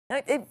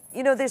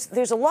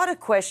There's a lot of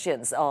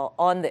questions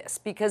on this,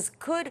 because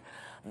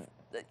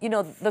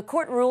the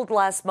court ruled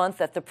last month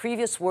that the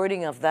previous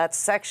wording of that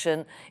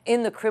section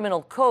in the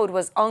criminal code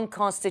was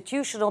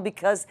unconstitutional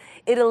because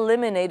it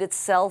eliminated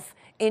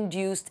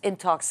self-induced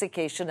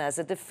intoxication as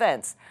a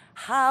defense.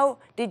 How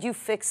did you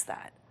fix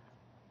that?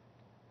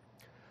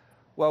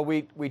 Well,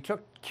 we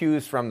took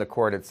cues from the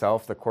court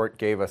itself. The court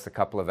gave us a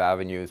couple of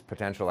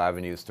potential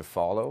avenues to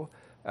follow.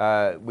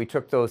 We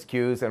took those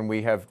cues, and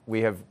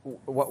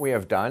what we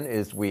have done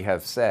is we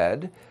have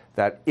said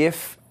that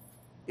if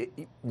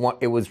it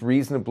was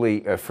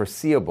reasonably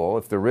foreseeable,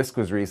 if the risk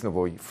was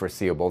reasonably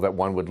foreseeable that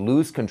one would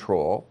lose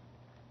control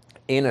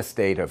in a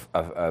state of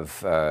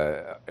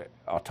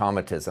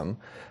automatism,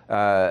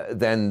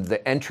 then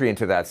the entry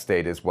into that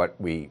state is what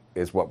we're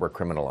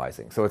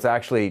criminalizing. So it's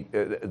actually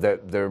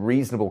the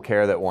reasonable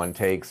care that one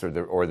takes, or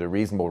the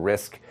reasonable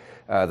risk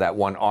that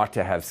one ought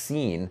to have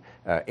seen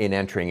in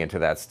entering into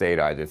that state,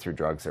 either through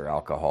drugs or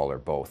alcohol or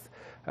both.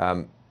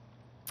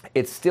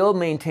 It still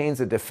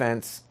maintains a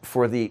defense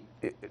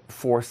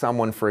for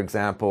someone, for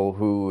example,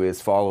 who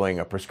is following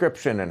a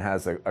prescription and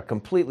has a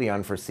completely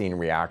unforeseen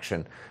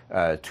reaction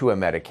to a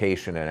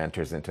medication and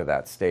enters into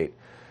that state.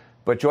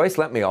 But Joyce,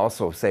 let me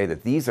also say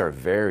that these are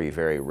very,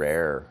 very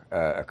rare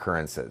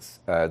occurrences.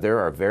 There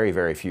are very,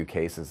 very few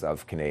cases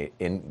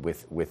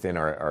within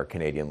our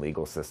Canadian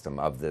legal system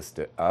of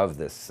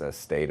this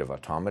state of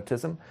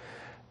automatism.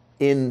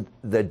 In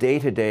the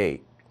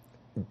day-to-day,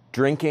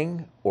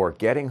 drinking or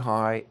getting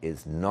high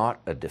is not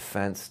a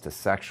defense to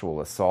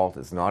sexual assault,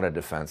 is not a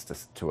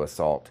defense to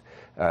assault.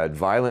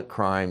 Violent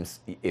crimes,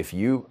 if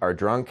you are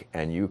drunk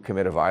and you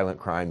commit a violent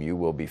crime, you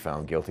will be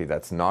found guilty.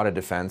 That's not a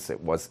defense.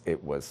 It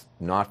was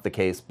not the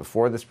case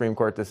before the Supreme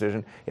Court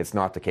decision. It's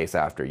not the case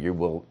after.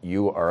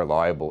 You are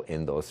liable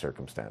in those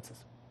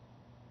circumstances.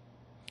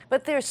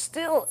 But there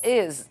still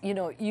is,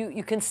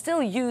 you can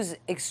still use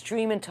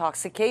extreme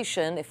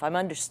intoxication, if I'm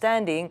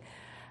understanding,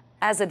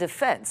 as a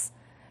defense.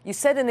 You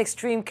said in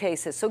extreme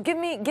cases. So give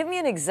me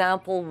an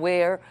example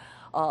where,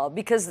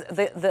 because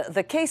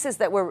the cases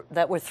that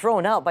were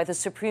thrown out by the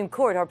Supreme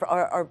Court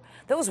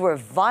those were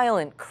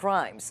violent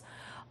crimes.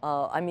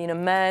 I mean, a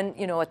man,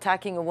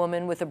 attacking a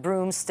woman with a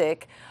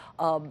broomstick,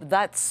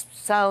 that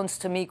sounds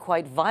to me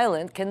quite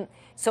violent.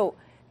 So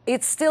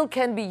it still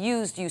can be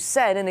used, you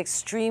said, in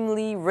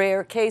extremely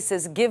rare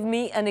cases. Give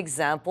me an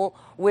example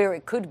where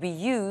it could be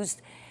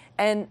used,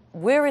 and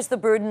where is the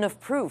burden of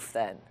proof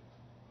then?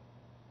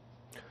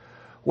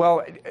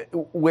 Well,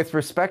 with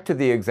respect to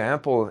the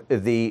example,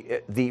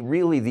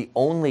 really the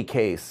only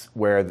case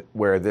where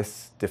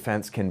this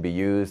defense can be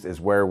used is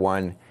where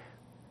one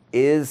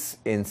is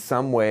in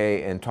some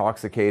way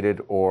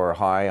intoxicated or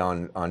high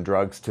on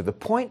drugs to the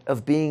point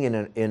of being in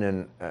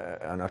an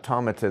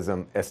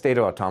automatism, a state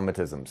of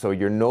automatism. So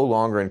you're no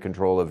longer in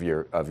control of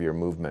your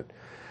movement,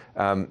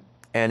 and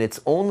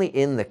it's only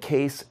in the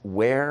case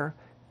where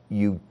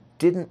you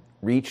didn't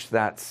reach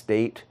that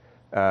state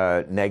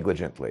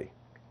negligently.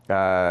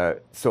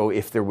 So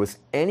if there was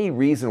any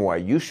reason why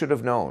you should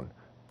have known,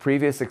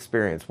 previous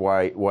experience,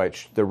 why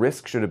the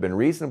risk should have been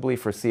reasonably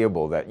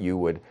foreseeable that you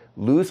would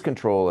lose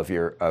control of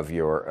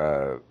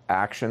your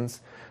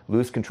actions,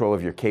 lose control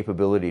of your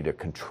capability to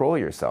control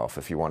yourself,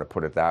 if you want to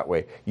put it that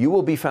way, you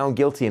will be found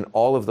guilty in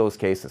all of those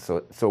cases.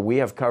 So we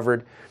have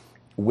covered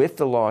with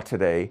the law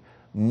today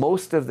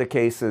most of the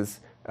cases.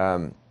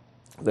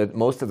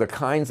 Most of the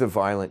kinds of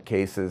violent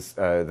cases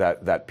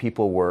that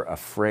people were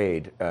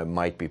afraid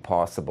might be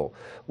possible.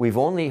 We've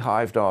only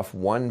hived off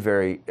one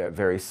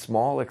very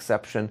small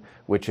exception,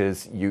 which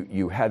is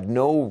you had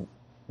no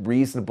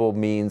reasonable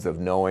means of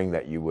knowing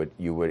that you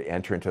would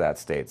enter into that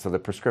state. So the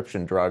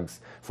prescription drugs,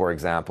 for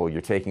example, you're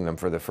taking them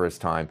for the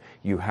first time,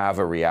 you have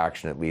a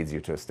reaction that leads you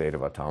to a state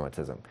of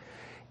automatism.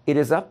 It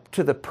is up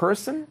to the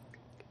person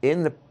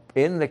in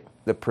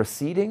the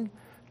proceeding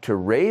to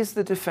raise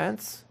the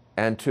defense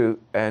and to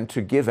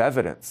give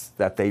evidence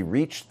that they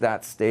reached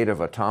that state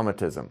of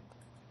automatism,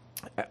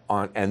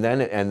 and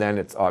then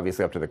it's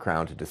obviously up to the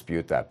Crown to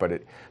dispute that.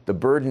 But the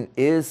burden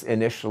is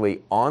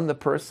initially on the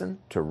person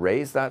to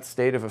raise that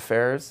state of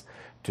affairs,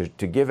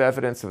 to give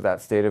evidence of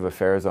that state of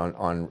affairs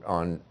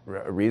on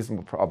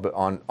reasonable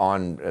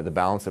on the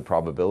balance of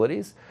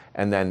probabilities,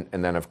 and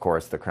then of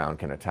course the Crown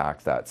can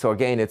attack that. So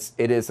again,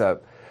 it is a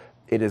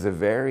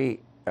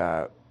very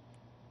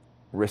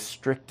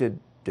restricted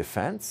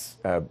defense.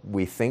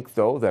 We think,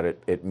 though, that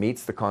it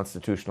meets the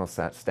constitutional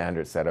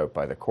standards set out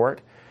by the court,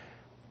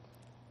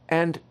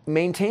 and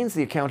maintains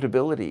the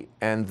accountability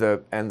and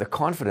the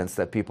confidence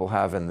that people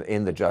have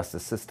in the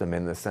justice system,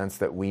 in the sense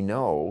that we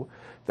know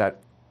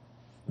that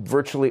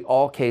virtually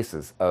all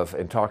cases of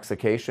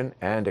intoxication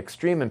and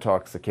extreme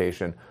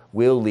intoxication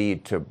will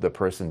lead to the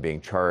person being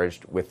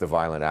charged with the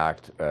violent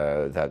act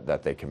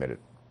that they committed.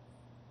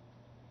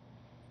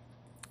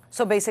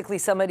 So basically,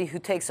 somebody who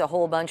takes a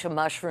whole bunch of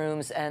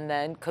mushrooms and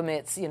then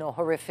commits,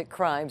 horrific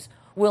crimes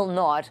will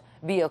not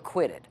be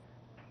acquitted.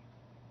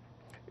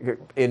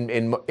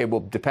 It will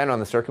depend on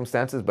the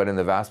circumstances, but in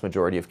the vast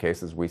majority of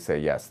cases, we say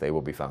yes, they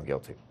will be found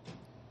guilty.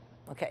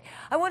 Okay.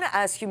 I want to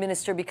ask you,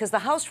 Minister, because the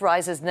House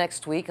rises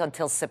next week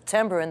until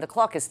September and the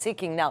clock is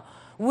ticking now.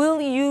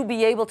 Will you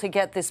be able to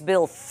get this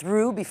bill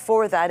through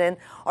before that? And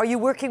are you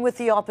working with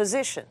the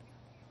opposition?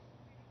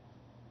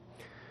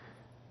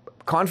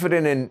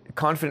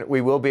 Confident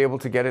we will be able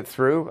to get it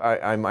through.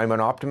 I'm an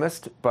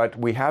optimist, but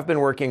we have been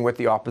working with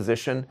the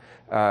opposition.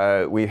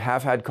 We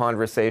have had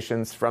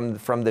conversations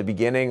from the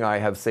beginning. I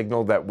have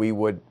signaled that we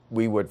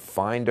would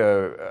find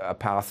a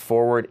path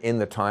forward in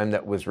the time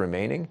that was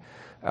remaining,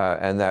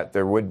 and that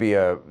there would be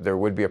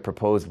a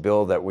proposed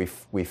bill that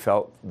we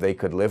felt they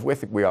could live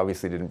with. We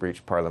obviously didn't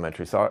breach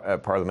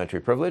parliamentary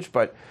privilege,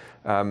 but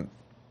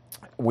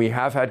we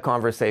have had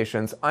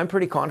conversations. I'm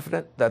pretty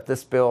confident that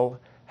this bill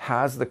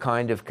has the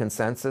kind of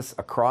consensus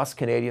across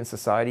Canadian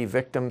society,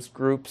 victims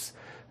groups,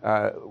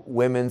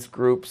 women's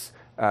groups,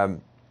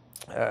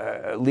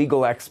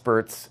 legal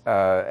experts,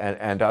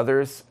 and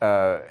others.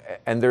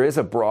 And there is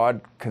a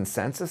broad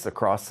consensus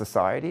across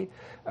society.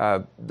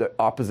 The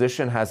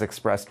opposition has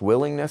expressed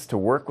willingness to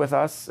work with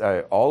us.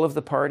 All of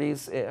the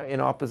parties in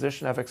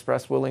opposition have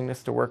expressed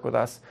willingness to work with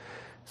us.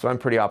 So I'm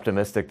pretty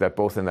optimistic that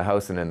both in the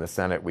House and in the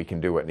Senate, we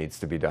can do what needs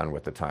to be done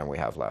with the time we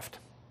have left.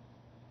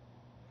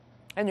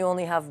 And you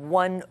only have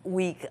 1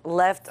 week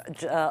left.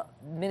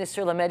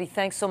 Minister Lametti,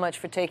 thanks so much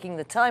for taking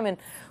the time, and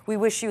we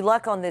wish you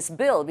luck on this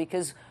bill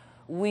because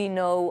we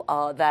know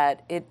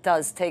that it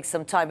does take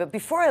some time. But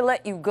before I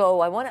let you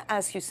go, I want to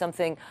ask you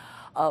something.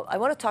 I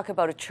want to talk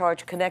about a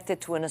charge connected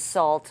to an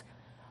assault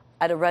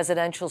at a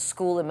residential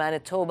school in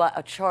Manitoba,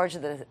 a charge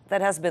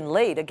that has been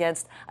laid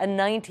against a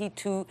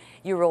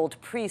 92-year-old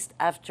priest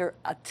after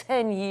a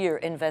 10-year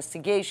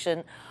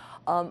investigation.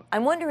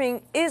 I'm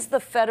wondering, is the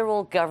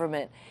federal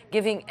government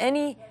giving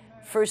any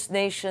First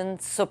Nation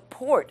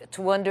support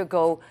to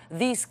undergo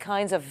these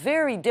kinds of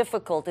very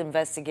difficult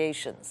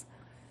investigations?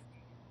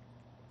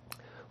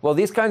 Well,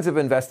 these kinds of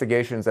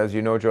investigations, as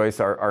you know,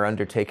 Joyce, are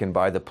undertaken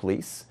by the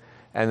police,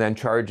 and then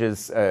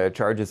charges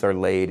are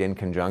laid in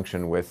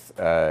conjunction with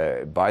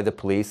by the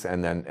police,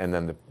 and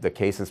then the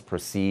cases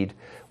proceed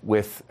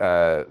with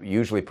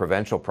usually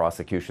provincial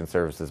prosecution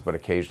services, but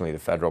occasionally the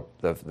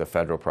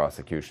federal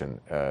prosecution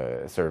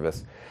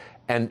service,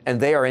 and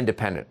they are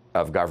independent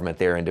of government.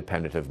 They are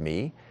independent of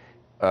me.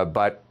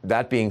 But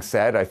that being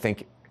said, I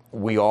think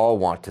we all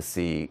want to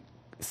see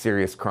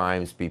serious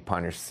crimes be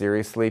punished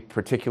seriously,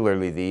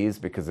 particularly these,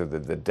 because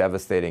of the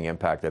devastating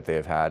impact that they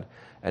have had.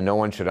 And no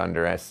one should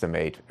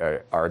underestimate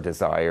our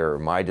desire, or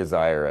my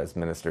desire as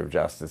Minister of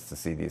Justice, to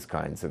see these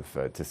kinds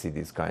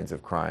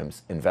of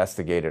crimes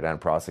investigated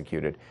and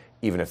prosecuted,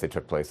 even if they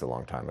took place a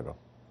long time ago.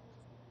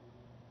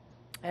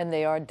 And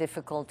they are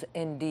difficult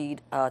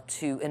indeed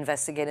to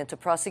investigate and to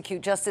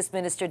prosecute. Justice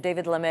Minister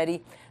David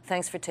Lametti,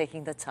 thanks for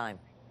taking the time.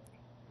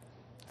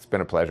 It's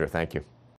been a pleasure. Thank you.